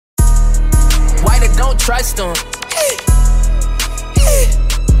don't trust them.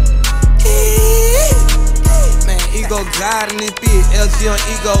 Man, ego God in this bitch. FGM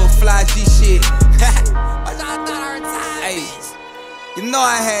EGO, fly G shit. Hey, you know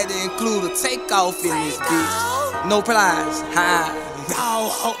I had to include a takeoff in this bitch. No prize. Ha.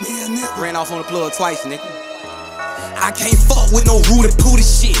 Dawg, help me a nigga. Ran off on the plug twice, nigga. I can't fuck with no rude and pooty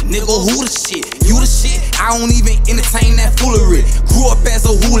shit. Nigga, who the shit? You the shit? I don't even entertain that foolery. Grew up as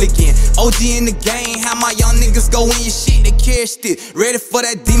a hooligan. OG in the game. How my young niggas go in your shit? They carry stick. Ready for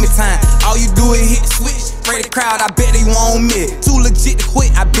that demon time. All you do is hit the switch. Spray the crowd, I bet they won't miss. Too legit to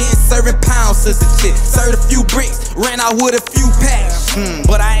quit. I been serving pounds since the shit. Served a few bricks. Ran out with a few packs.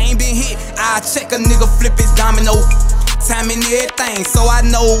 But I ain't been hit. I check a nigga flip his domino. Time and everything, so I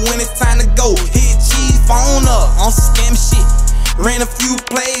know when it's time to go. Hit cheese, phone up on some scam shit. Ran a few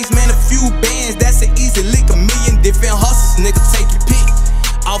plays, man, a few bands. That's an easy lick, a million different hustles. Nigga, take your pick.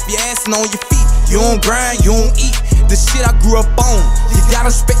 Off your ass and on your feet. You don't grind, you don't eat. The shit I grew up on. You gotta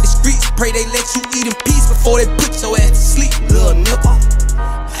respect the streets. Pray they let you eat in peace before they put your ass to sleep, little nipple.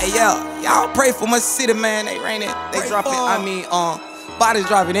 Hey, y'all pray for my city, man. They ran it. They dropping, bodies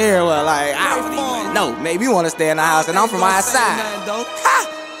dropping everywhere, like, I don't even know. Maybe you wanna stay in the house, and I'm from outside.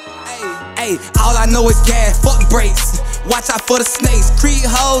 Hey, all I know is gas, fuck brakes. Watch out for the snakes. Creed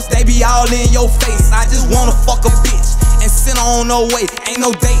hoes, they be all in your face. I just wanna fuck a bitch and send her on no way. Ain't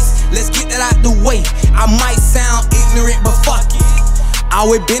no dates, let's get that out the way. I might sound ignorant, but fuck it.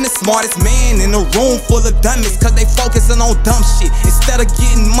 Always been the smartest man in a room full of dummies, cause they focusing on dumb shit instead of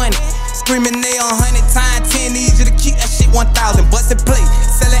getting money. Screaming they 100 times 10, need you to keep that shit 1,000. Bustin' plate,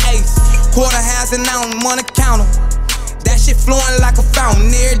 selling ace, quarter house and now I'm on a counter. That shit flowing like a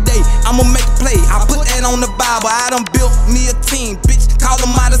fountain every day. I'ma make a play, I put that on the Bible. I done built me a team, bitch, call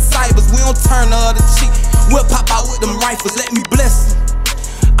them out of cybers. We don't turn the other cheek, we'll pop out with them rifles, let me bless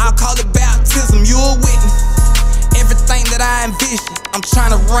them. I'll call it baptism, you a witness. Everything that I envision, I'm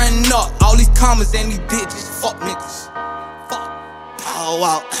tryna run up all these commas and these bitches. Fuck niggas, fuck, oh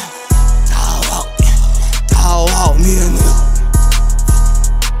wow.